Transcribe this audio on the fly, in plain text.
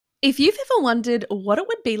If you've ever wondered what it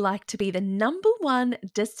would be like to be the number one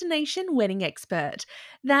destination wedding expert,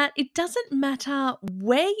 that it doesn't matter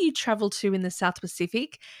where you travel to in the South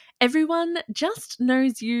Pacific, everyone just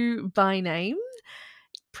knows you by name.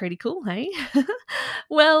 Pretty cool, hey?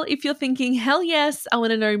 Well, if you're thinking, hell yes, I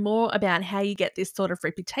want to know more about how you get this sort of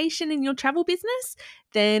reputation in your travel business,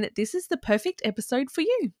 then this is the perfect episode for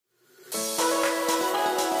you.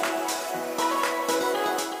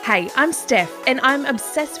 Hey, I'm Steph, and I'm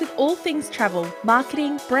obsessed with all things travel,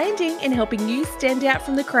 marketing, branding, and helping you stand out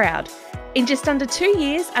from the crowd. In just under 2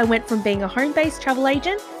 years, I went from being a home-based travel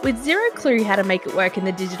agent with zero clue how to make it work in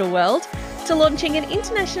the digital world to launching an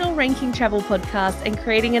international ranking travel podcast and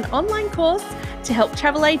creating an online course to help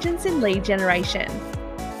travel agents in lead generation.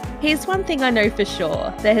 Here's one thing I know for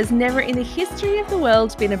sure. There has never in the history of the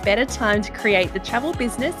world been a better time to create the travel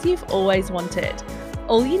business you've always wanted.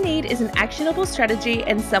 All you need is an actionable strategy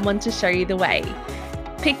and someone to show you the way.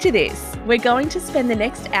 Picture this. We're going to spend the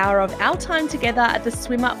next hour of our time together at the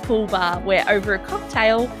Swim Up Pool Bar, where over a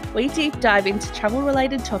cocktail, we deep dive into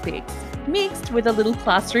travel-related topics, mixed with a little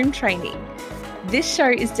classroom training. This show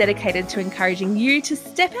is dedicated to encouraging you to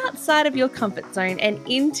step outside of your comfort zone and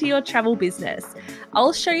into your travel business.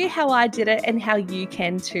 I'll show you how I did it and how you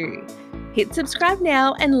can too. Hit subscribe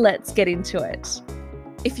now and let's get into it.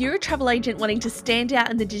 If you're a travel agent wanting to stand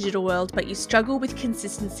out in the digital world but you struggle with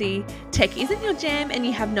consistency, tech isn't your jam and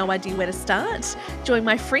you have no idea where to start, join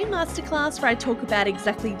my free masterclass where I talk about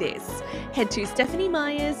exactly this. Head to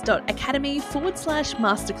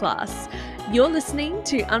stephaniemyers.academy/masterclass. You're listening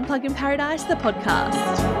to Unplug in Paradise, the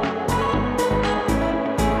podcast.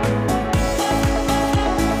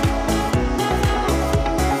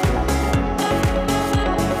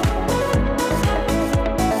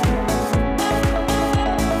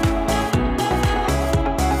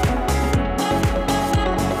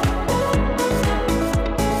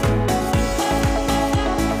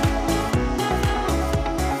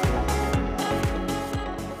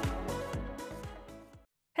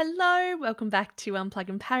 Hello, welcome back to Unplug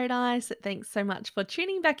in Paradise. Thanks so much for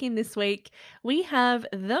tuning back in this week. We have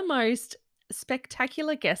the most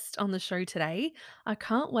spectacular guest on the show today. I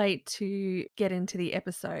can't wait to get into the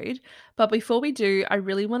episode. But before we do, I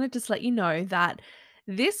really want to just let you know that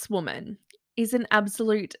this woman is an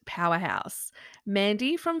absolute powerhouse.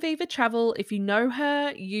 Mandy from Viva Travel, if you know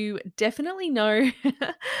her, you definitely know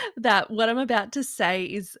that what I'm about to say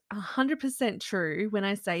is 100% true when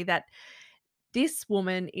I say that this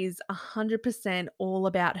woman is 100% all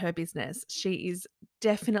about her business. She is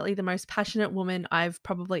definitely the most passionate woman I've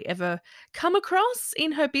probably ever come across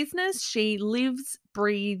in her business. She lives,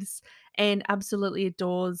 breathes, and absolutely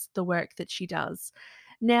adores the work that she does.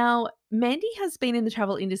 Now, Mandy has been in the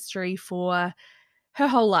travel industry for her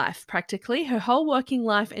whole life, practically, her whole working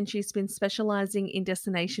life, and she's been specializing in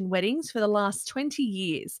destination weddings for the last 20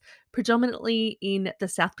 years, predominantly in the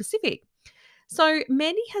South Pacific. So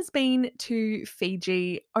Mandy has been to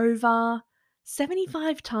Fiji over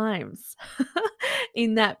 75 times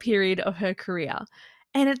in that period of her career.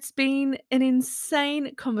 And it's been an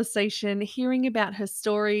insane conversation hearing about her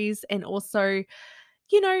stories and also,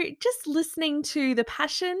 just listening to the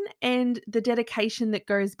passion and the dedication that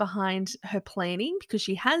goes behind her planning because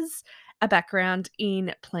she has a background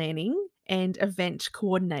in planning and event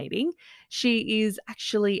coordinating. She is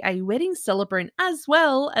actually a wedding celebrant as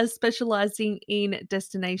well as specializing in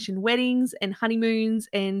destination weddings and honeymoons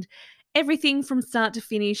and everything from start to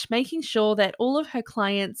finish, making sure that all of her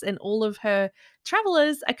clients and all of her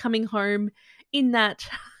travelers are coming home in that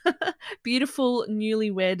beautiful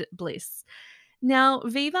newlywed bliss. Now,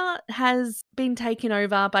 Viva has been taken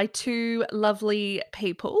over by two lovely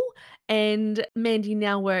people, and Mandy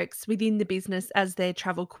now works within the business as their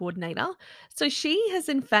travel coordinator. So she has,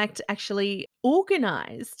 in fact, actually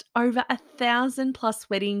organized over 1,000 plus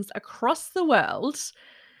weddings across the world.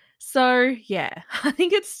 So, yeah, I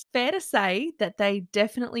think it's fair to say that they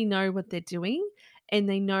definitely know what they're doing and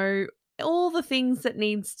they know all the things that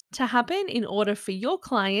needs to happen in order for your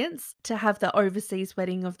clients to have the overseas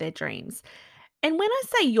wedding of their dreams. And when I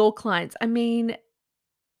say your clients, I mean,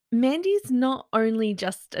 Mandy's not only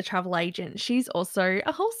just a travel agent, she's also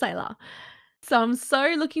a wholesaler. So I'm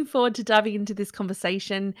so looking forward to diving into this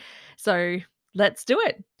conversation. So let's do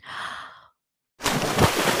it.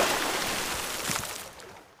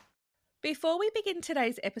 Before we begin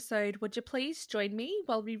today's episode, would you please join me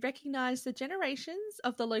while we recognise the generations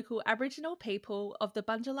of the local Aboriginal people of the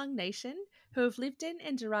Bundjalung Nation who have lived in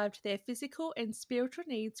and derived their physical and spiritual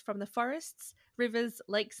needs from the forests, rivers,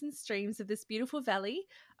 lakes and streams of this beautiful valley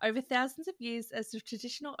over thousands of years as the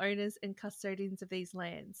traditional owners and custodians of these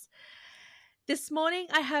lands. This morning,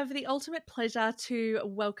 I have the ultimate pleasure to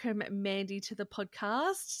welcome Mandy to the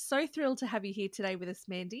podcast. So thrilled to have you here today with us,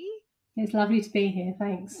 Mandy. It's lovely to be here.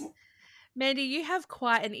 Thanks. Mandy, you have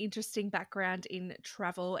quite an interesting background in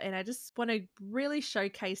travel, and I just want to really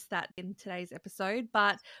showcase that in today's episode.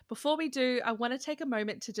 But before we do, I want to take a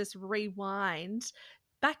moment to just rewind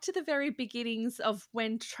back to the very beginnings of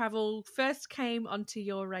when travel first came onto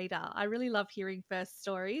your radar. I really love hearing first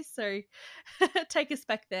stories, so take us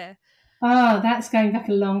back there. Oh, that's going back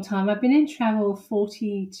a long time. I've been in travel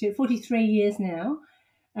 43 years now.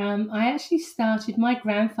 I actually started, my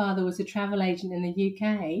grandfather was a travel agent in the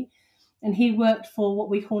UK, and he worked for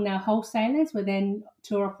what we call now wholesalers, were then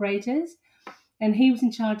tour operators. And he was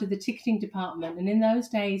in charge of the ticketing department. And in those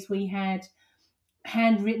days, we had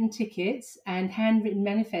handwritten tickets and handwritten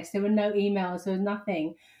manifests. There were no emails, there was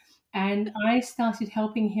nothing. And I started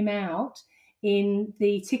helping him out in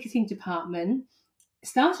the ticketing department.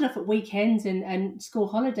 Started off at weekends and school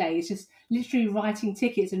holidays, just literally writing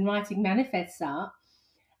tickets and writing manifests up.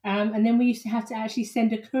 And then we used to have to actually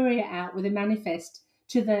send a courier out with a manifest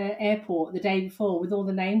to the airport the day before with all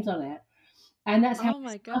the names on it. And that's how Oh it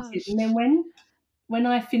my started. And then gosh. when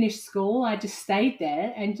I finished school, I just stayed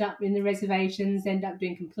there, ended up in the reservations, ended up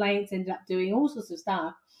doing complaints, ended up doing all sorts of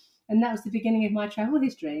stuff. And that was the beginning of my travel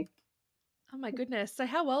history. Oh my goodness. So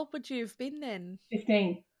how old would you have been then?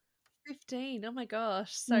 15. 15. Oh my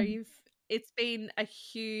gosh. So Mm. it's been a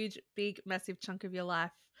huge, big, massive chunk of your life.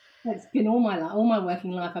 It's been all my life, all my working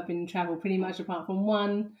life. I've been in travel pretty much, apart from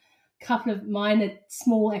one couple of minor,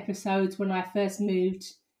 small episodes when I first moved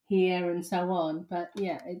here and so on. But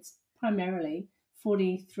yeah, it's primarily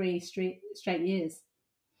 43 straight years.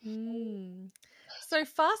 Mm. So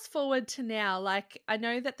fast forward to now, like I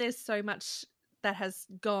know that there's so much that has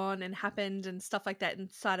gone and happened and stuff like that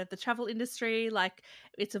inside of the travel industry. Like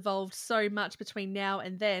it's evolved so much between now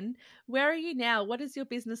and then. Where are you now? What does your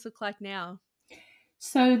business look like now?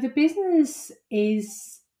 So the business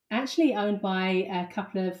is actually owned by a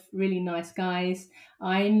couple of really nice guys.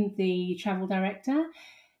 I'm the travel director.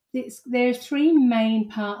 There are three main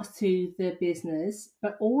parts to the business,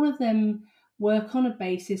 but all of them work on a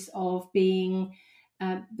basis of being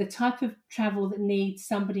the type of travel that needs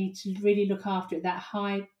somebody to really look after it, that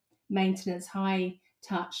high maintenance, high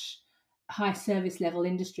touch, high service level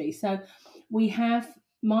industry. So we have,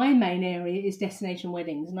 my main area is destination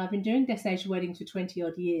weddings, and I've been doing destination weddings for 20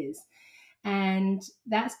 odd years. And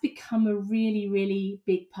that's become a really, really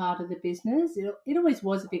big part of the business. It always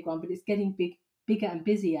was a big one, but it's getting bigger and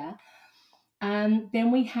busier. Then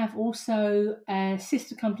we have also a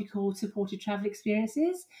sister company called Supported Travel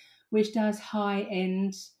Experiences, which does high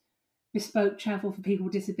end bespoke travel for people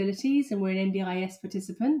with disabilities, and we're an NDIS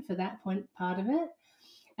participant for that part of it.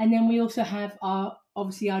 And then we also have our,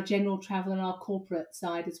 obviously, our general travel and our corporate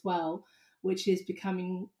side as well, which is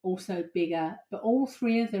becoming also bigger. But all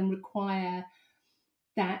three of them require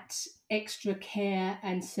that extra care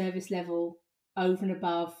and service level over and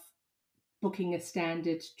above booking a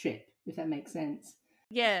standard trip, if that makes sense.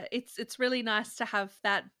 Yeah, it's really nice to have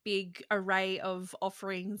that big array of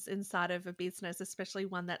offerings inside of a business, especially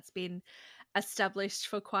one that's been established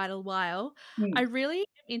for quite a while. I Mm, really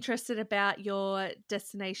am interested about your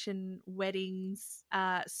destination weddings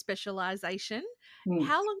specialization. mm.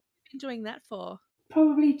 How long have you been doing that for?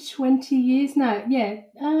 Probably 20 years. No, yeah,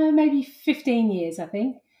 maybe 15 years, I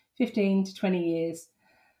think. 15 to 20 years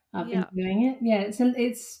I've been Yeah. doing it. Yeah,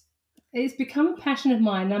 it's become a passion of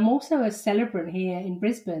mine. I'm also a celebrant here in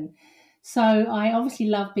Brisbane. So I obviously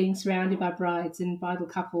love being surrounded by brides and bridal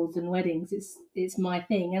couples and weddings. It's my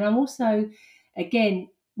thing. And I'm also, again,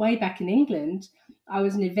 way back in England, I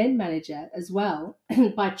was an event manager as well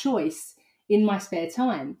by choice in my spare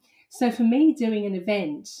time. So for me, doing an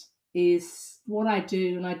event is what I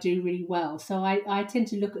do, and I do really well. So I tend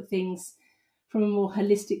to look at things from a more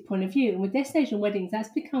holistic point of view. And with destination weddings, that's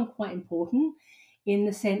become quite important in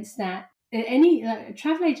the sense that any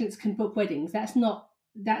travel agents can book weddings. That's not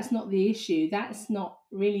the issue. That's not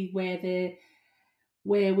really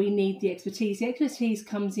where we need the expertise. The expertise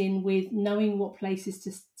comes in with knowing what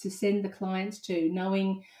places to send the clients to,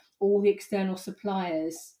 knowing all the external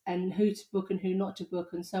suppliers and who to book and who not to book,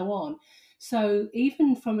 and so on. So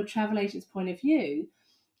even from a travel agent's point of view,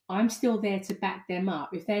 I'm still there to back them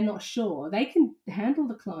up. If they're not sure, they can handle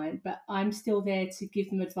the client, but I'm still there to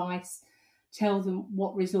give them advice, tell them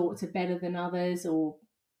what resorts are better than others or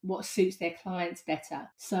what suits their clients better.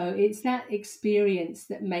 So it's that experience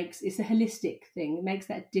that makes it's a holistic thing. It makes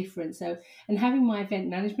that difference. So, and having my event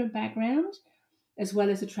management background as well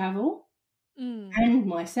as the travel Mm. and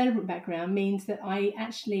my celebrant background means that I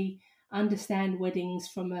actually understand weddings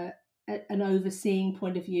from a an overseeing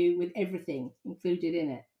point of view with everything included in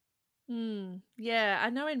it. Yeah, I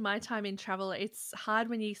know in my time in travel, it's hard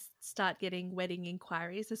when you start getting wedding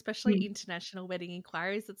inquiries, especially Mm. international wedding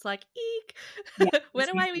inquiries. It's like, eek, Yeah, where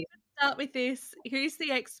do I even exactly. start with this? Who's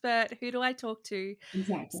the expert? Who do I talk to?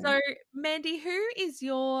 Exactly. So, Mandy, who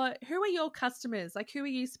are your customers? Like, who are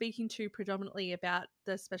you speaking to predominantly about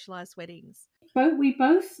the specialized weddings? We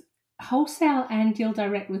both wholesale and deal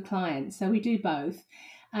direct with clients, so we do both.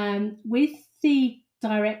 With the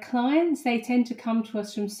direct clients, they tend to come to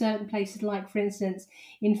us from certain places. Like, for instance,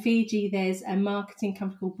 in Fiji, there's a marketing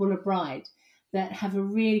company called Bulla Bride that have a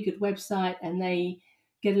really good website, and they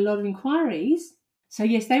get a lot of inquiries. So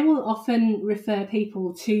yes, they will often refer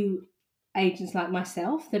people to agents like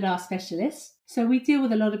myself that are specialists. So we deal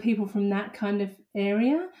with a lot of people from that kind of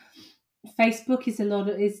area. Facebook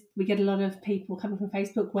is we get a lot of people coming from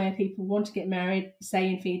Facebook where people want to get married, say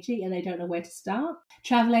in Fiji, and they don't know where to start.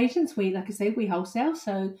 Travel agents, like I say, we wholesale,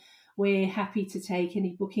 so we're happy to take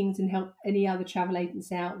any bookings and help any other travel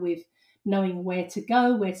agents out with knowing where to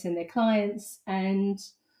go, where to send their clients, and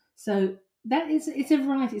so it's a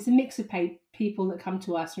variety. It's a mix of people that come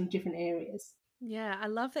to us from different areas. Yeah, I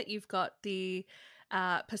love that you've got the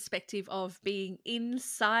perspective of being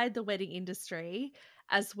inside the wedding industry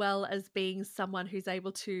as well as being someone who's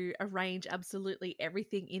able to arrange absolutely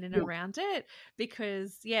everything in and Yeah, around it.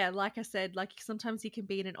 Because, yeah, like I said, like sometimes you can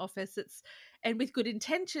be in an office, and with good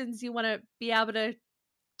intentions, you want to be able to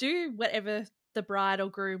do whatever the bride or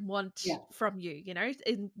groom want yeah, from you,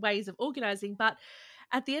 in ways of organizing. But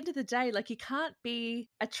at the end of the day, like you can't be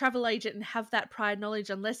a travel agent and have that prior knowledge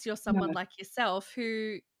unless you're no, someone like yourself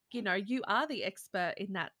who, you are the expert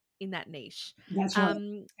in that niche. that's right.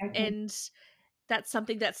 Um, Okay. and that's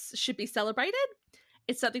something that should be celebrated.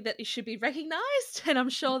 It's something that it should be recognized. And I'm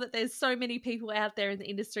sure that there's so many people out there in the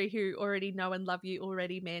industry who already know and love you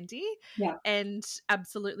already, Mandy, Yeah. and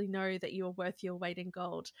absolutely know that you are worth your weight in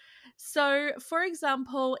gold. So, for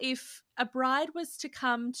example, if a bride was to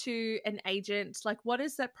come to an agent, like what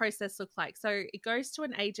does that process look like? So it goes to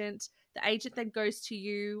an agent, the agent then goes to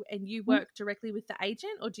you and you work directly with the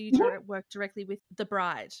agent, or do you Mhm. work directly with the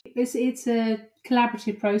bride? It's a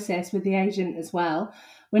collaborative process with the agent as well.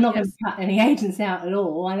 We're not going to Yes. cut any agents out at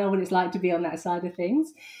all. I know what it's like to be on that side of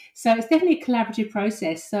things. So it's definitely a collaborative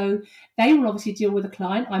process. So they will obviously deal with the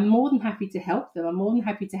client. I'm more than happy to help them. I'm more than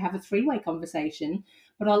happy to have a three-way conversation,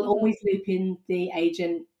 but I'll Hmm. always loop in the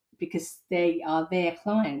agent because they are their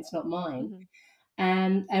clients, not mine. Hmm.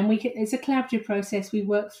 And it's a collaborative process. We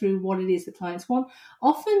work through what it is the clients want.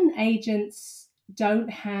 Often agents don't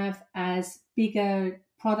have as big a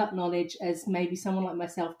product knowledge as maybe someone like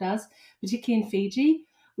myself does, particularly in Fiji,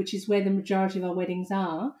 which is where the majority of our weddings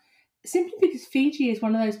are, simply because Fiji is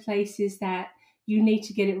one of those places that you need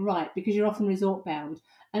to get it right because you're often resort bound.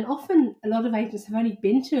 And often a lot of agents have only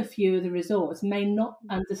been to a few of the resorts and may not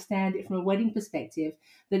understand it from a wedding perspective,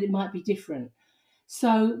 that it might be different.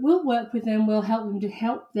 So we'll work with them. We'll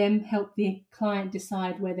help them help the client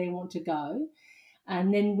decide where they want to go,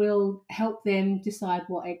 and then we'll help them decide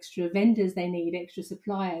what extra vendors they need, extra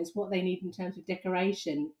suppliers, what they need in terms of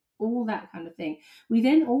decoration, all that kind of thing. We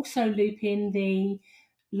then also loop in the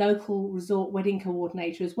local resort wedding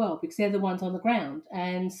coordinator as well because they're the ones on the ground,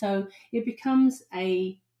 and so it becomes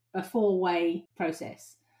a four-way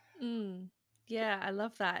process. Mm. Yeah, I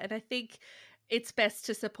love that. And I think it's best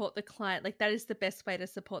to support the client. Like that is the best way to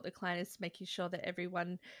support the client is making sure that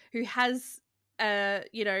everyone who has a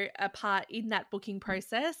part in that booking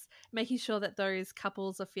process, making sure that those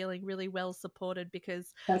couples are feeling really well supported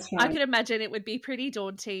because That's I right. can imagine it would be pretty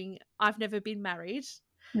daunting. I've never been married.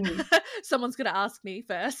 Mm. Someone's going to ask me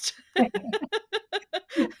first.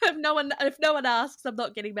 If no one asks, I'm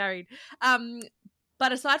not getting married. Um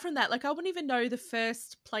but aside from that, like I wouldn't even know the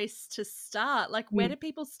first place to start. Like where Mm. do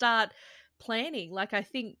people start planning? Like I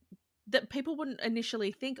think that people wouldn't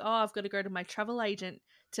initially think, "Oh, I've got to go to my travel agent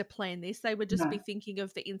to plan this." They would just be No, thinking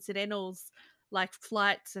of the incidentals like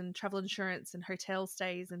flights and travel insurance and hotel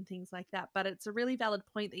stays and things like that. But it's a really valid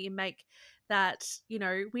point that you make that,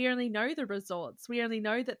 we only know the resorts. We only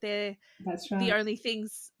know that they're that's the right. only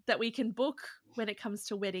things that we can book when it comes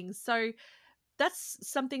to weddings. So that's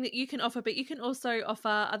something that you can offer, but you can also offer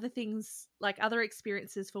other things like other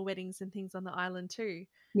experiences for weddings and things on the island too.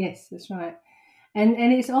 Yes, that's right. And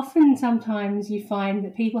it's often sometimes you find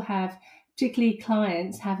that people have, particularly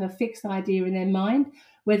clients, have a fixed idea in their mind,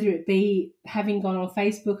 whether it be having gone on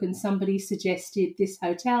Facebook and somebody suggested this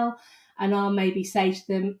hotel, and I'll maybe say to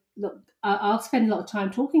them, look, I'll spend a lot of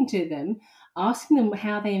time talking to them, asking them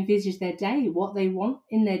how they envisage their day, what they want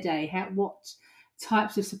in their day, what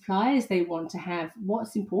types of suppliers they want to have,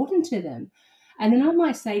 what's important to them. And then I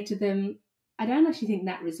might say to them, I don't actually think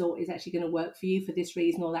that resort is actually going to work for you for this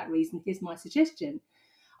reason or that reason. Here's my suggestion.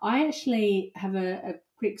 I actually have a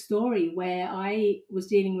quick story where I was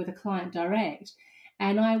dealing with a client direct,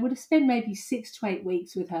 and I would have spent maybe 6 to 8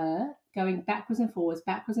 weeks with her, going backwards and forwards,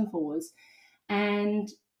 backwards and forwards. And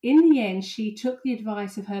in the end, she took the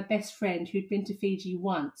advice of her best friend who'd been to Fiji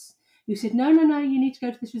once, who said, no, no, no, you need to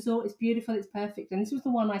go to this resort. It's beautiful. It's perfect. And this was the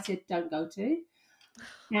one I said, don't go to.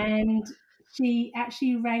 And she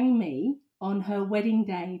actually rang me on her wedding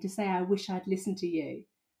day to say, I wish I'd listened to you.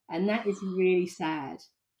 And that is really sad.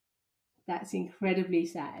 That's incredibly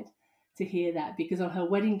sad to hear that, because on her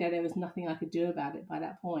wedding day, there was nothing I could do about it by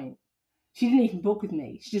that point. She didn't even book with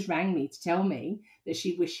me. She just rang me to tell me that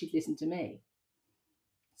she wished she'd listened to me.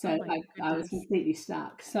 So Oh my I was goodness. completely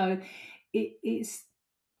stuck. So it's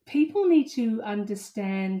people need to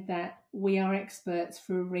understand that we are experts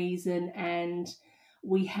for a reason, and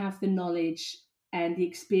we have the knowledge and the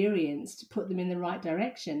experience to put them in the right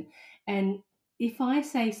direction. And if I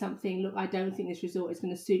say something, look, I don't think this resort is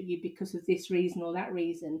going to suit you because of this reason or that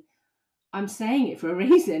reason, I'm saying it for a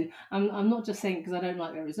reason. I'm not just saying it because I don't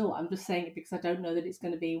like the resort. I'm just saying it because I don't know that it's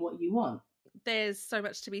going to be what you want. There's so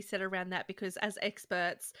much to be said around that, because as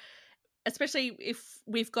experts, especially if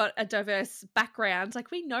we've got a diverse background,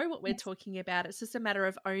 like we know what we're Yes, talking about. It's just a matter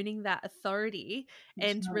of owning that authority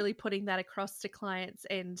that's and right. really putting that across to clients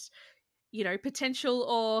and, potential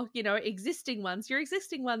or, existing ones. Your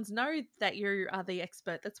existing ones know that you are the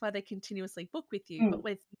expert. That's why they continuously book with you. Mm, But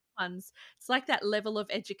with new ones, it's like that level of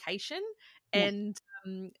education yes.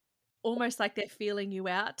 and almost like they're feeling you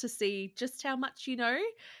out to see just how much you know.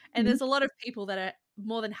 And Mhm. there's a lot of people that are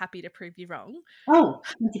more than happy to prove you wrong. Oh,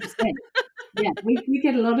 100%. Yeah, we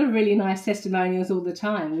get a lot of really nice testimonials all the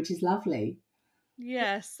time, which is lovely.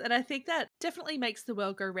 Yes, and I think that definitely makes the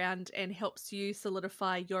world go round and helps you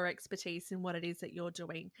solidify your expertise in what it is that you're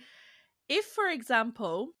doing. If, for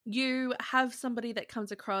example, you have somebody that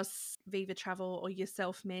comes across Viva Travel or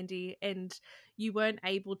yourself, Mandy, and you weren't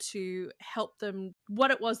able to help them,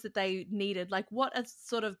 what it was that they needed, like what are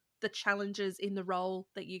sort of the challenges in the role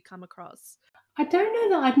that you come across? I don't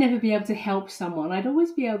know that I'd never be able to help someone. I'd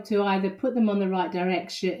always be able to either put them on the right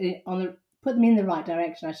direction, put them in the right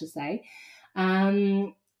direction, I should say,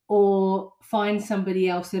 um, or find somebody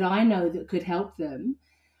else that I know that could help them.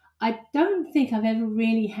 I don't think I've ever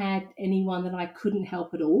really had anyone that I couldn't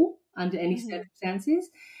help at all under any Hmm. circumstances.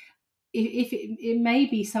 If it may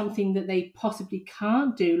be something that they possibly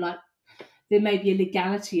can't do, like there may be a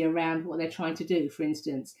legality around what they're trying to do, for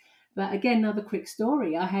instance. But again, another quick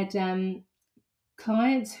story. I had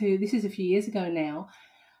clients who, this is a few years ago now,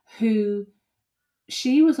 who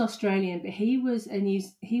she was Australian, but he was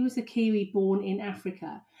a Kiwi born in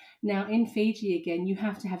Africa. Now in Fiji again, you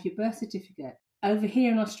have to have your birth certificate. Over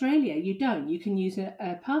here in Australia, you don't. You can use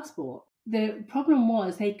a passport. The problem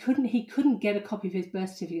was he couldn't get a copy of his birth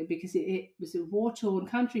certificate because it was a war torn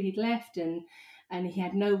country he'd left, and he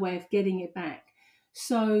had no way of getting it back.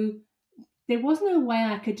 So there was no way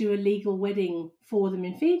I could do a legal wedding for them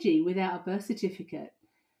in Fiji without a birth certificate.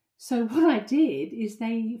 So what I did is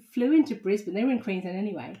they flew into Brisbane. They were in Queensland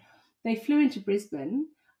anyway. They flew into Brisbane.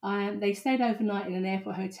 They stayed overnight in an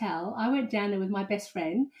airport hotel. I went down there with my best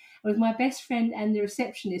friend. With my best friend and the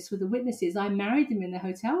receptionist with the witnesses, I married them in the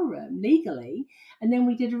hotel room legally, and then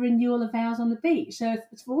we did a renewal of vows on the beach. So,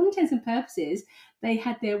 for all intents and purposes, they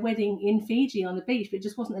had their wedding in Fiji on the beach, but it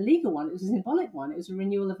just wasn't a legal one. It was a symbolic one. It was a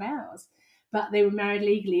renewal of vows, but they were married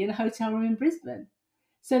legally in a hotel room in Brisbane.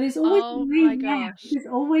 So there's always a Oh way my round. gosh. There's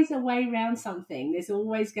always a way around something. There's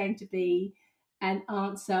always going to be an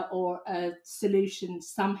answer or a solution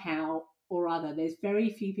somehow or other. There's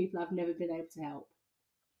very few people I've never been able to help.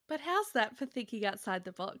 But how's that for thinking outside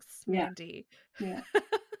the box, Yeah, Mandy? yeah,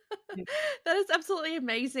 yeah. That is absolutely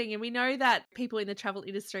amazing. And we know that people in the travel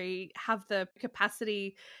industry have the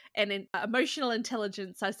capacity and emotional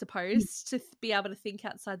intelligence, I suppose, to be able to think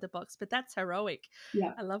outside the box. But that's heroic.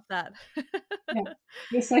 Yeah. I love that. Yeah.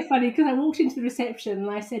 It's so funny because I walked into the reception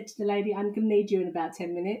and I said to the lady, I'm going to need you in about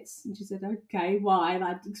 10 minutes. And she said, okay, why? And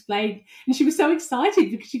I explained. And she was so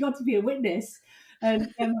excited because she got to be a witness.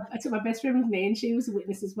 And I took my best friend with me and she was a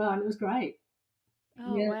witness as well. And it was great.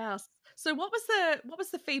 Oh Yeah. wow. So what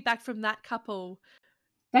was the feedback from that couple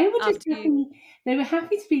They were just after you? happy. They were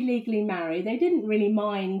happy to be legally married. They didn't really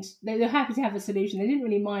mind. They were happy to have a solution. They didn't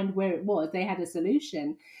really mind where it was. They had a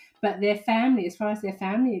solution. But their family, as far as their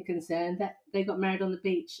family are concerned, that they got married on the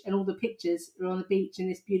beach and all the pictures are on the beach in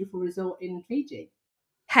this beautiful resort in Fiji.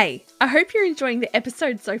 Hey, I hope you're enjoying the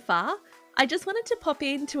episode so far. I just wanted to pop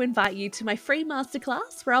in to invite you to my free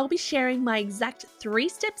masterclass where I'll be sharing my exact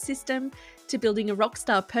 3-step system to building a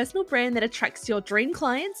rockstar personal brand that attracts your dream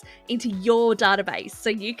clients into your database so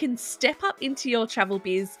you can step up into your travel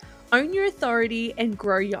biz, own your authority, and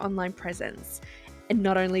grow your online presence. And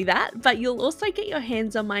not only that, but you'll also get your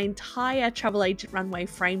hands on my entire Travel Agent Runway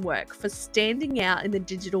framework for standing out in the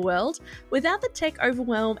digital world without the tech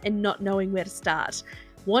overwhelm and not knowing where to start.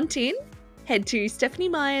 Want in? Head to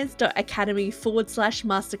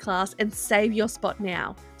stephaniemyers.academy/masterclass and save your spot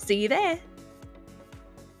now. See you there.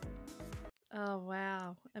 Oh,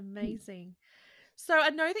 wow. Amazing. So I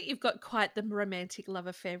know that you've got quite the romantic love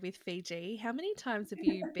affair with Fiji. How many times have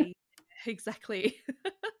you been exactly?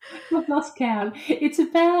 I've lost count. It's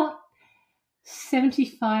about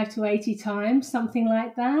 75 to 80 times, something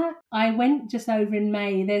like that. I went just over in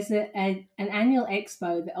May. There's an annual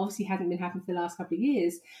expo that obviously hasn't been happening for the last couple of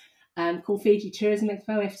years, called Fiji Tourism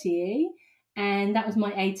Expo, FTE. And that was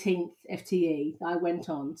my 18th FTE that I went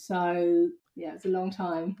on. So, yeah, it's a long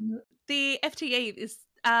time. The FTE is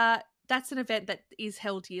that's an event that is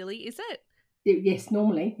held yearly, is it? Yes,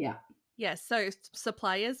 normally, yeah. Yes, so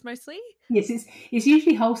suppliers mostly? Yes, it's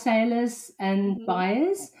usually wholesalers and Mhm.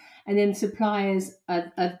 buyers, and then suppliers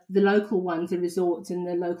are the local ones, the resorts and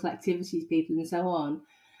the local activities people and so on.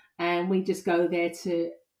 And we just go there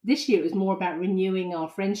to. This year it was more about renewing our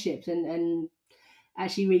friendships and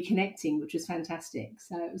actually reconnecting, which was fantastic.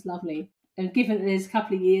 So it was lovely. And given that there's a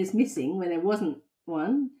couple of years missing where there wasn't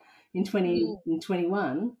one in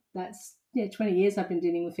 2021, that's 20 years I've been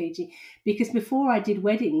dealing with Fiji. Because before I did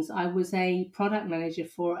weddings, I was a product manager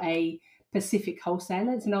for a Pacific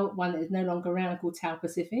wholesaler. It's an old one that is no longer around, called Tau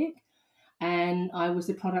Pacific. And I was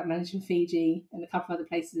the product manager in Fiji and a couple of other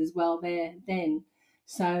places as well there then.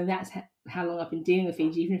 So that's how long I've been dealing with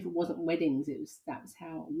Fiji. Even if it wasn't weddings, that's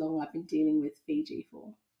how long I've been dealing with Fiji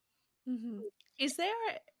for. Mm-hmm. Is there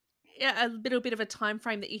a little bit of a time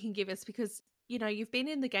frame that you can give us, because you've been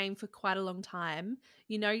in the game for quite a long time,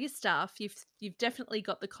 you know your stuff, you've definitely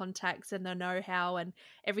got the contacts and the know-how and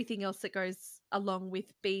everything else that goes along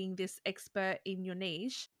with being this expert in your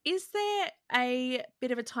niche. Is there a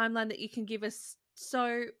bit of a timeline that you can give us?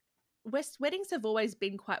 So West weddings have always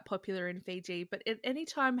been quite popular in Fiji, but at any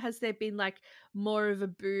time has there been like more of a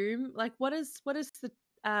boom? Like what is the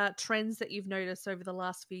trends that you've noticed over the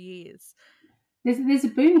last few years? There's a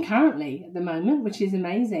boom currently at the moment, which is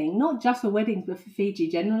amazing. Not just for weddings, but for Fiji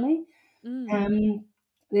generally. Mm. Um,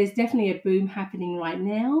 there's definitely a boom happening right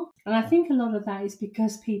now, and I think a lot of that is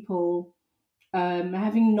because people,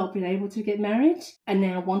 having not been able to get married, and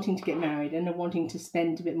now wanting to get married and are wanting to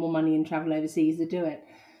spend a bit more money and travel overseas to do it.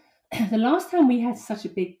 The last time we had such a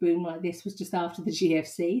big boom like this was just after the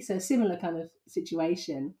GFC, so a similar kind of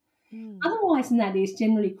situation. Mm. Otherwise than that, it's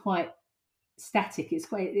generally quite static. It's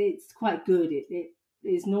quite good. It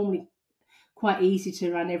is normally quite easy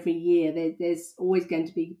to run every year. There's always going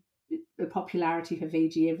to be a popularity for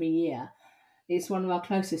Fiji every year. It's one of our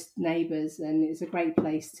closest neighbours, and it's a great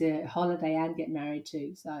place to holiday and get married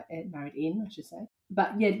to. So married in, I should say.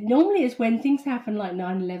 But yeah, normally it's when things happen like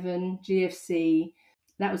 9/11, GFC.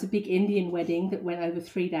 That was a big Indian wedding that went over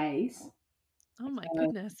 3 days. Oh my So,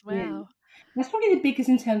 goodness, yeah, wow. that's probably the biggest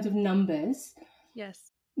in terms of numbers.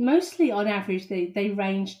 Yes. Mostly on average, they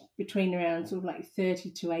range between around sort of like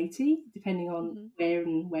 30 to 80, depending on Mhm. where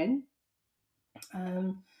and when.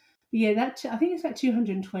 But yeah, I think it's about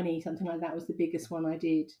 220, something like that was the biggest one I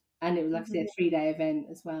did. And it was, like I said, Mhm. a 3-day event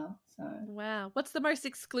as well. So Wow. What's the most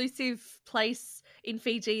exclusive place in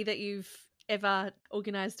Fiji that you've ever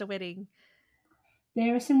organised a wedding?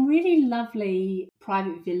 there are some really lovely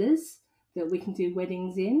private villas that we can do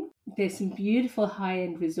weddings in. There's some beautiful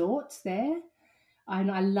high-end resorts there. And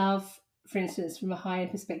I love, for instance, from a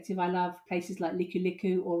high-end perspective, I love places like Liku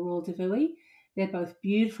Liku or Royal Davui. They're both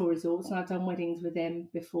beautiful resorts, and I've done weddings with them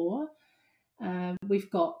before. We've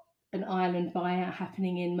got an island buyout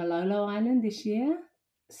happening in Malolo Island this year.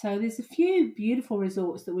 So there's a few beautiful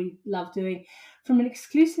resorts that we love doing. From an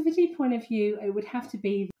exclusivity point of view, it would have to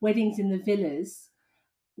be weddings in the villas,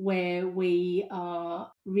 where we are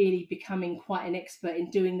really becoming quite an expert in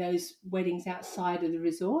doing those weddings outside of the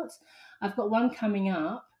resorts. I've got one coming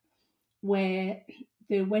up where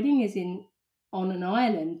the wedding is in on an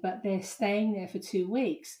island, but they're staying there for 2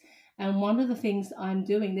 weeks. And one of the things I'm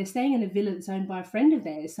doing, they're staying in a villa that's owned by a friend of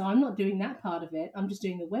theirs. So I'm not doing that part of it. I'm just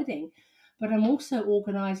doing the wedding. But I'm also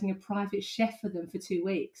organising a private chef for them for 2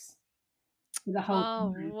 weeks for the whole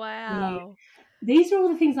Oh, time. Yeah. wow. These are all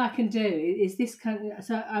the things I can do. Is this kind of,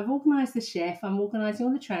 so I've organised the chef. I'm organising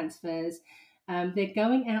all the transfers. They're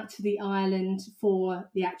going out to the island for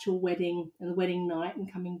the actual wedding and the wedding night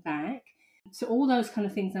and coming back. So all those kind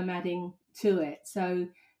of things I'm adding to it. So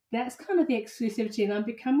that's kind of the exclusivity, and I'm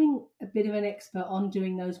becoming a bit of an expert on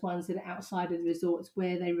doing those ones that are outside of the resorts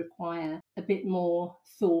where they require a bit more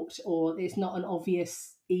thought, or it's not an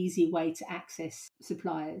obvious, easy way to access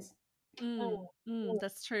suppliers.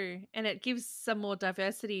 That's true. And it gives some more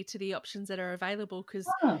diversity to the options that are available because,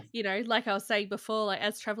 Oh, like I was saying before, like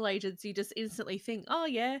as travel agents, you just instantly think, oh,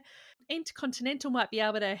 yeah, Intercontinental might be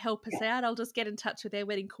able to help us yeah, out. I'll just get in touch with their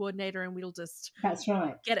wedding coordinator and we'll just that's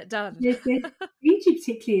right. get it done. There's Fiji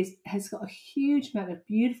particularly has got a huge amount of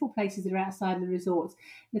beautiful places that are outside of the resorts.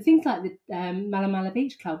 The things like the Malamala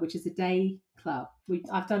Beach Club, which is a day club.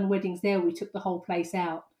 I've done weddings there. We took the whole place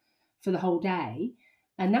out for the whole day,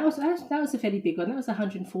 and that was a fairly big one. That was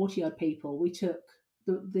 140 odd people. We took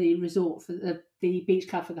the resort for the beach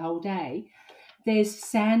club for the whole day. There's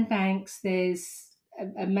sandbanks. There's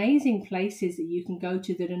amazing places that you can go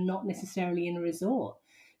to that are not necessarily in a resort.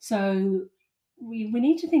 So we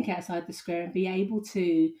need to think outside the square and be able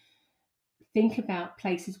to think about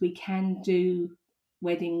places we can do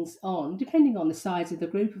weddings on, depending on the size of the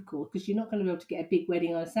group, of course, because you're not going to be able to get a big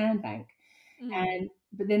wedding on a sandbank. Mm. And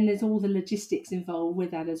but then there's all the logistics involved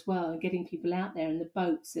with that as well, and getting people out there and the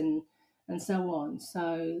boats and so on.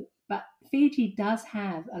 So, but Fiji does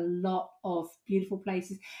have a lot of beautiful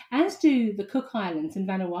places, as do the Cook Islands and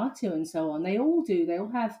Vanuatu and so on. They all do. They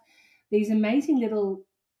all have these amazing little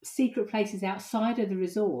secret places outside of the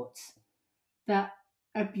resorts that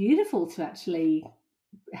are beautiful to actually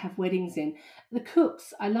have weddings in. The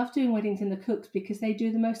Cooks, I love doing weddings in the Cooks because they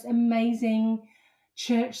do the most amazing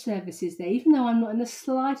church services there, even though I'm not in the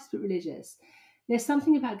slightest bit religious. There's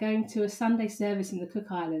something about going to a Sunday service in the Cook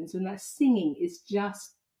Islands when that singing is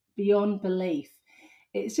just beyond belief.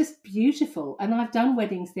 It's just beautiful. And I've done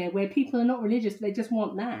weddings there where people are not religious, they just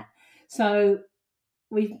want that. So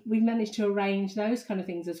we've managed to arrange those kind of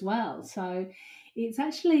things as well. So it's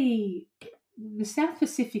actually the South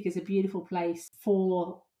Pacific is a beautiful place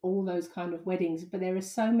for all those kind of weddings, but there are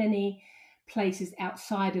so many places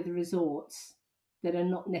outside of the resorts that are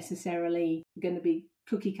not necessarily going to be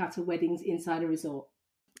cookie cutter weddings inside a resort.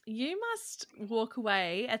 You must walk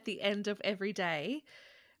away at the end of every day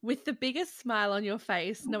with the biggest smile on your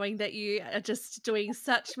face, knowing that you are just doing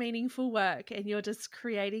such meaningful work and you're just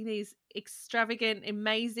creating these extravagant,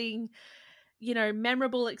 amazing,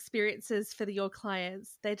 memorable experiences for your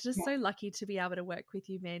clients. They're just Yeah. so lucky to be able to work with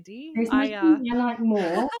you, Mandy. There's nothing I like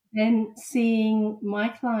more than seeing my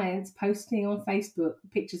clients posting on Facebook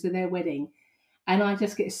pictures of their wedding, and I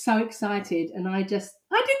just get so excited, and I did that,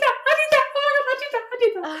 I did that, oh my god, I did that, I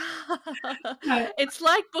did that. So, It's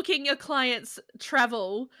like booking your clients'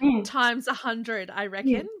 travel mm, times 100, I yeah,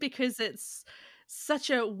 reckon, because it's such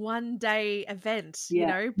a one-day event,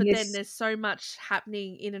 yeah, but then yes, there's so much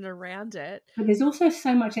happening in and around it. but there's also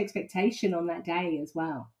so much expectation on that day as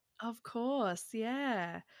well. Of course,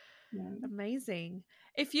 yeah. Yeah. Amazing.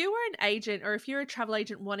 If you were an agent or if you're a travel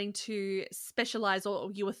agent wanting to specialize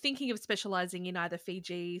or you were thinking of specializing in either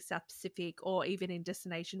Fiji, South Pacific, or even in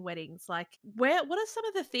destination weddings, like what are some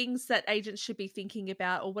of the things that agents should be thinking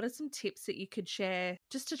about, or what are some tips that you could share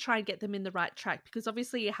just to try and get them in the right track? Because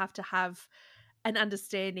obviously you have to have an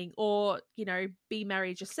understanding or, be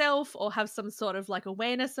married yourself or have some sort of like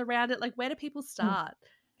awareness around it. Like where do people Mm. start?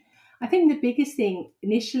 I think the biggest thing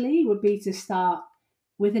initially would be to start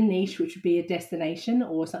with a niche, which would be a destination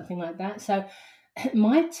or something like that. So,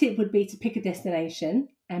 my tip would be to pick a destination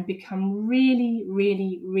and become really,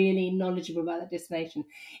 really, really knowledgeable about that destination.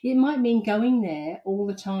 It might mean going there all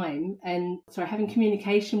the time and having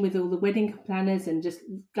communication with all the wedding planners and just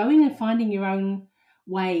going and finding your own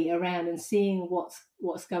way around and seeing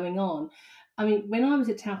what's going on. I mean, when I was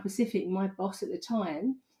at Tau Pacific, my boss at the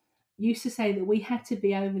time used to say that we had to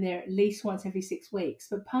be over there at least once every 6 weeks.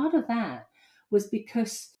 But part of that was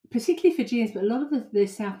because, particularly Fijians, but a lot of the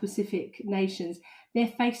South Pacific nations, they're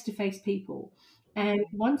face to face people. And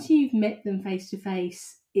once you've met them face to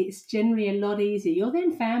face, it's generally a lot easier. You're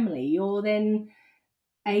then family. You're then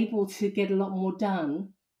able to get a lot more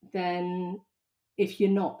done than if you're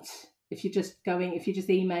not. If you're just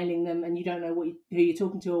emailing them and you don't know who you're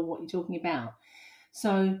talking to or what you're talking about.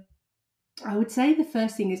 So I would say the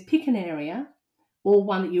first thing is pick an area or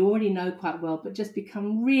one that you already know quite well, but just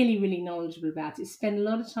become really, really knowledgeable about it. Spend a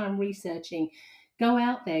lot of time researching. Go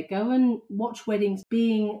out there, go and watch weddings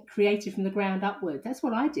being created from the ground upward. That's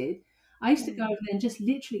what I did. I used to go over Mm. there and just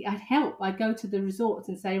literally, I'd help. I'd go to the resorts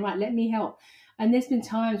and say, right, let me help. And there's been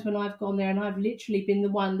times when I've gone there and I've literally been the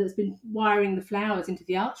one that's been wiring the flowers into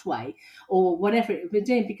the archway or whatever it had been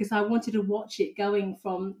doing because I wanted to watch it going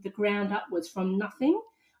from the ground upwards from nothing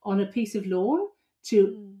on a piece of lawn to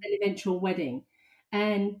Mm. an eventual wedding.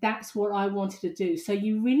 And that's what I wanted to do. So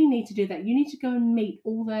you really need to do that. You need to go and meet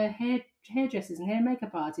all the hairdressers and hair and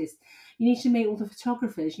makeup artists. You need to meet all the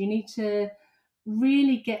photographers. You need to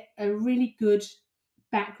really get a really good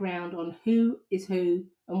background on who is who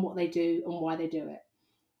and what they do and why they do it.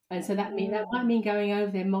 And so that might mean going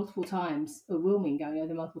over there multiple times, or will mean going over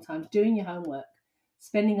there multiple times, doing your homework,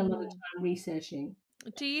 spending a lot of time researching.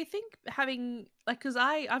 Do you think having, like, because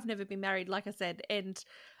I've never been married, like I said, and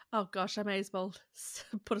oh gosh, I may as well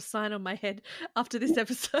put a sign on my head after this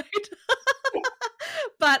episode.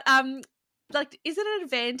 But like, is it an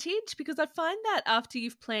advantage? Because I find that after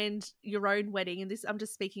you've planned your own wedding, and this I'm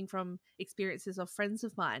just speaking from experiences of friends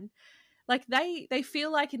of mine, like they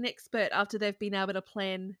feel like an expert after they've been able to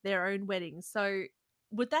plan their own wedding. So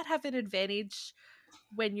would that have an advantage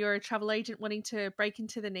when you're a travel agent wanting to break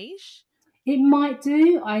into the niche? It might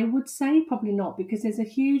do. I would say probably not, because there's a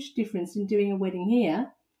huge difference in doing a wedding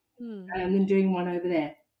here Mm, than doing one over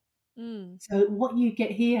there. mm, So what you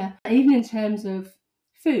get here, even in terms of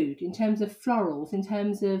food, in terms of florals, in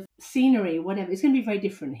terms of scenery, whatever, it's going to be very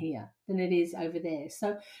different here than it is over there.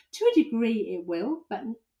 So to a degree it will, but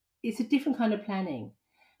it's a different kind of planning.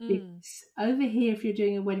 mm, Because over here, if you're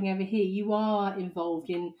doing a wedding over here, you are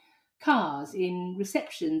involved in cars, in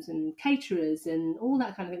receptions and caterers and all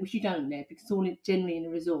that kind of thing, which you don't there because it's all generally in a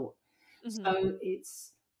resort. mhm. So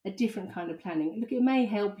it's a different kind of planning. Look, it may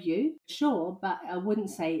help you, sure, but I wouldn't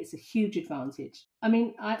say it's a huge advantage. I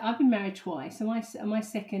mean, I've been married twice, and my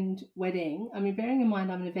second wedding, I mean, bearing in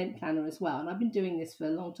mind I'm an event planner as well, and I've been doing this for a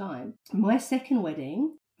long time. My second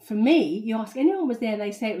wedding, for me, you ask anyone was there, they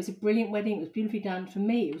say it was a brilliant wedding, it was beautifully done. For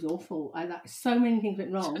me, it was awful. I like so many things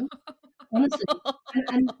went wrong, honestly.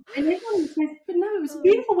 And everyone says, but no, it was a Oh.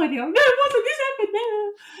 beautiful wedding. Oh, no, it wasn't. This happened.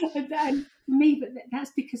 No, and for me, but that's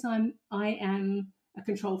because I am a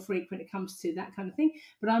control freak when it comes to that kind of thing.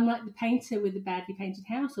 But I'm like the painter with the badly painted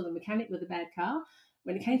house or the mechanic with a bad car.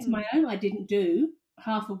 When it came to my Mhm. own, I didn't do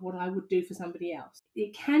half of what I would do for somebody else.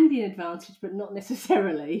 It can be an advantage, but not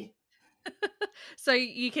necessarily. So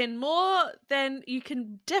you can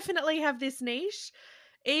definitely have this niche,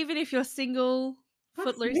 even if you're single,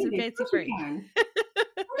 footloose, and Absolutely, of fancy course you free. can.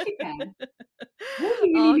 Of course you can. What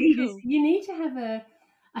you really Oh, need is cool. you need to have a.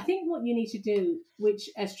 I think what you need to do, which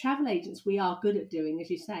as travel agents we are good at doing, as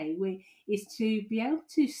you say, is to be able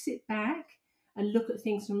to sit back and look at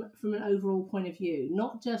things from an overall point of view,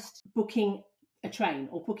 not just booking a train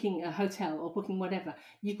or booking a hotel or booking whatever.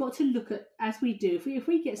 You've got to look at, as we do, if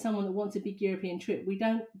we get someone that wants a big European trip, we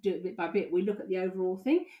don't do it bit by bit. We look at the overall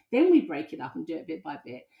thing, then we break it up and do it bit by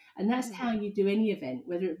bit. And that's Mhm. how you do any event,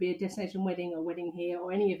 whether it be a destination wedding or wedding here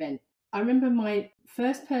or any event. I remember my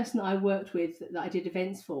first person I worked with that I did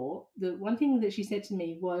events for, the one thing that she said to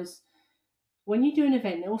me was, when you do an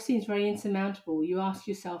event, it all seems very insurmountable. You ask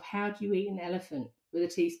yourself, how do you eat an elephant with a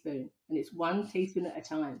teaspoon? And it's one teaspoon at a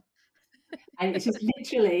time. And it's just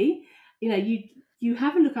literally, you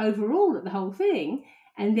have a look overall at the whole thing,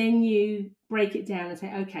 and then you break it down and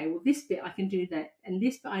say, okay, well, this bit I can do that, and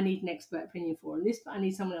this bit I need an expert opinion for, and this bit I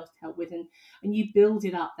need someone else to help with, and you build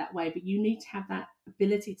it up that way. But you need to have that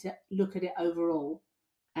ability to look at it overall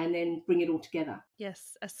and then bring it all together.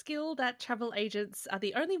 Yes, a skill that travel agents are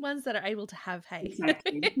the only ones that are able to have, hey?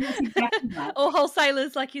 Exactly. That's exactly right. Or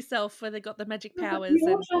wholesalers like yourself, where they've got the magic No, but we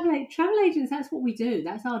powers all and travel agents. That's what we do.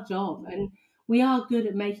 That's our job, Mm, and we are good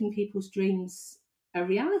at making people's dreams a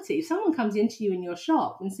reality. If someone comes into you in your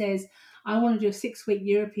shop and says, "I want to do a 6 week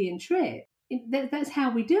European trip," that's how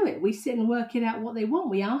we do it. We sit and work it out what they want.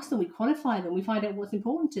 We ask them, we qualify them, we find out what's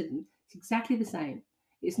important to them. It's exactly the same.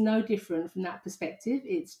 It's no different from that perspective.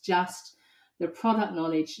 It's just the product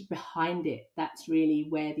knowledge behind it. That's really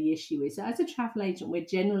where the issue is. So as a travel agent, we're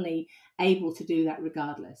generally able to do that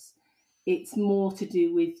regardless. It's more to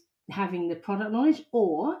do with having the product knowledge,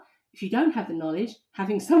 or if you don't have the knowledge,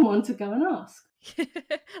 having someone to go and ask.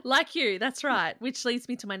 like you, that's right. Which leads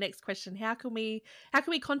me to my next question. How can we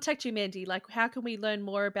contact you, Mandy? Like, how can we learn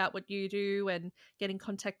more about what you do and get in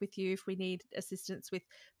contact with you if we need assistance with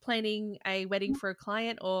planning a wedding for a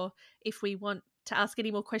client, or if we want to ask any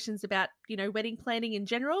more questions about, wedding planning in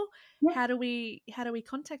general? Yeah. How do we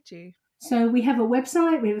contact you? So we have a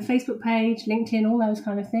website, we have a Facebook page, LinkedIn, all those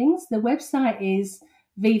kind of things. The website is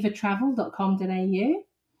vivatravel.com.au.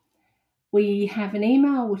 We have an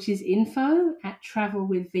email which is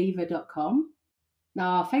info@travelwithviva.com. Now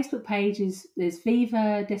our Facebook page there's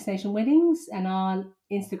Viva Destination Weddings, and our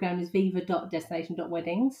Instagram is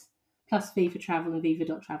viva.destination.weddings, plus Viva Travel and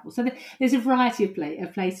viva.travel. So there's a variety of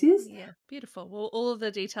places. Yeah, beautiful. Well, all of the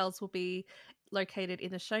details will be located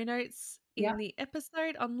in the show notes Yeah. in the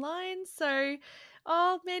episode online. So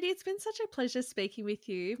Oh, Mandy, it's been such a pleasure speaking with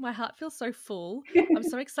you. My heart feels so full. I'm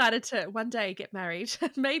so excited to one day get married.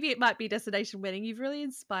 Maybe it might be destination wedding. You've really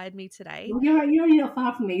inspired me today. Well, you're only not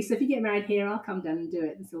far from me, so if you get married here, I'll come down and do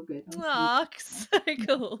it. It's all good. Oh, so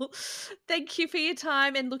cool. Thank you for your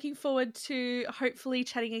time and looking forward to hopefully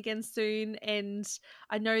chatting again soon. And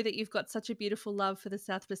I know that you've got such a beautiful love for the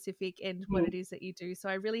South Pacific and what it is that you do. So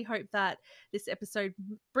I really hope that this episode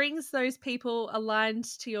brings those people aligned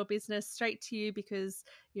to your business straight to you because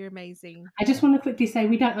you're amazing. I just want to quickly say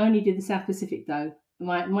we don't only do the South Pacific though.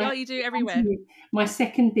 Oh, you do everywhere. My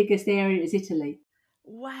second biggest area is Italy.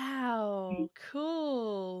 Wow,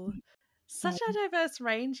 cool. Such a diverse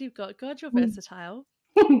range you've got. God, you're Mm. versatile.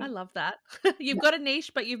 I love that. You've got a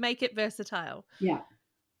niche, but you make it versatile. Yeah.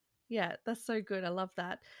 Yeah, that's so good. I love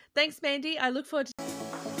that. Thanks, Mandy. I look forward to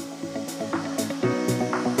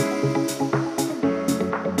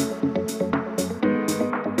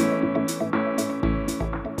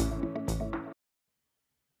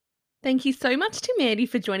Thank you so much to Mandy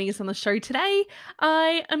for joining us on the show today.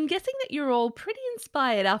 I am guessing that you're all pretty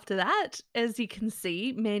inspired after that. As you can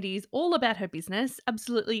see, Mandy is all about her business,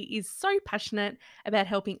 absolutely is so passionate about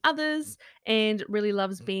helping others, and really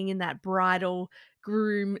loves being in that bridal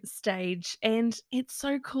groom stage. And it's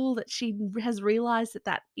so cool that she has realized that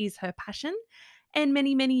that is her passion. And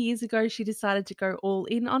many, many years ago, she decided to go all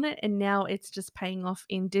in on it. And now it's just paying off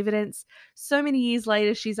in dividends. So many years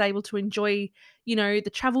later, she's able to enjoy,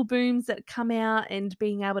 the travel booms that come out and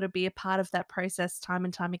being able to be a part of that process time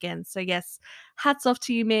and time again. So, yes, hats off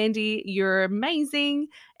to you, Mandy. You're amazing.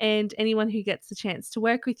 And anyone who gets the chance to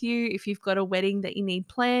work with you, if you've got a wedding that you need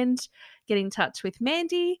planned, get in touch with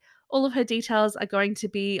Mandy. All of her details are going to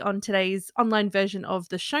be on today's online version of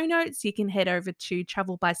the show notes. You can head over to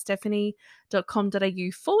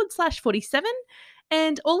travelbystephanie.com.au/47.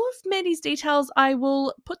 And all of Mandy's details, I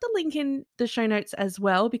will put the link in the show notes as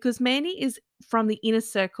well, because Mandy is from the inner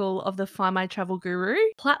circle of the Find My Travel Guru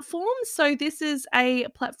platform. So this is a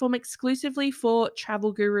platform exclusively for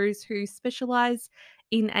travel gurus who specialize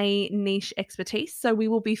in a niche expertise. So we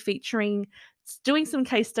will be doing some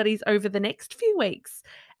case studies over the next few weeks,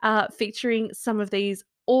 featuring some of these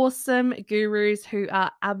awesome gurus who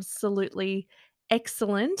are absolutely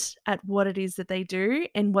excellent at what it is that they do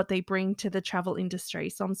and what they bring to the travel industry.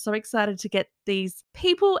 So I'm so excited to get these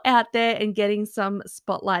people out there and getting some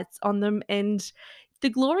spotlights on them and the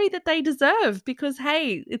glory that they deserve, because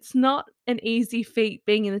hey, it's not an easy feat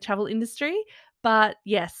being in the travel industry. But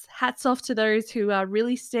yes, hats off to those who are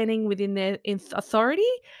really standing within their authority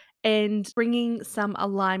and bringing some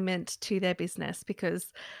alignment to their business,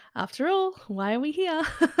 because after all, why are we here?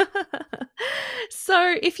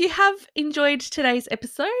 So if you have enjoyed today's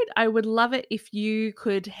episode, I would love it if you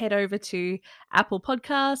could head over to Apple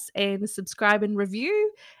Podcasts and subscribe and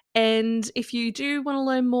review. And if you do want to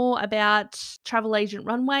learn more about Travel Agent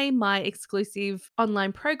Runway, my exclusive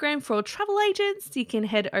online program for travel agents, you can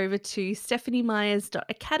head over to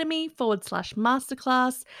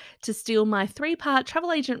stephaniemyers.academy/masterclass to steal my 3-part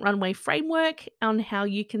Travel Agent Runway framework on how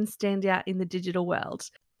you can stand out in the digital world.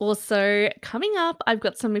 Also, coming up, I've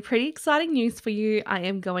got some pretty exciting news for you. I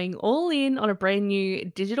am going all in on a brand new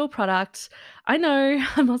digital product. I know,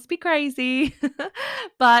 I must be crazy,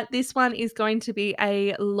 but this one is going to be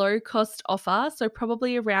a low-cost offer, so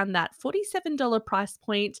probably around that $47 price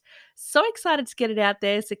point. So excited to get it out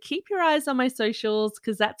there, so keep your eyes on my socials,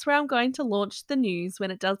 because that's where I'm going to launch the news when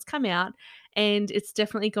it does come out, and it's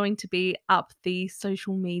definitely going to be up the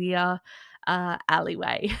social media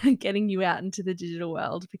alleyway, getting you out into the digital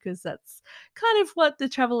world, because that's kind of what the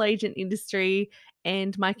travel agent industry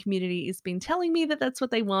and my community has been telling me that that's what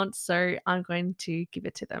they want. So I'm going to give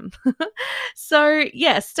it to them. So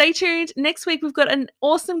yeah, stay tuned. Next week, we've got an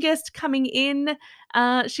awesome guest coming in.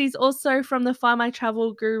 She's also from the Find My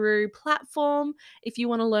Travel Guru platform. If you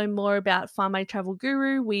want to learn more about Find My Travel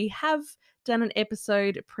Guru, we have done an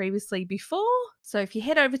episode previously before. So if you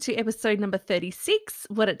head over to episode number 36,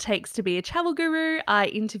 What It Takes to Be a Travel Guru, I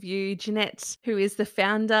interview Jeanette, who is the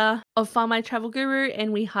founder of Find My Travel Guru,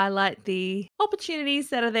 and we highlight the opportunities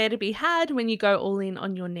that are there to be had when you go all in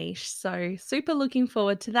on your niche. So super looking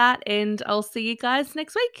forward to that, and I'll see you guys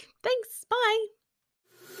next week. Thanks. Bye.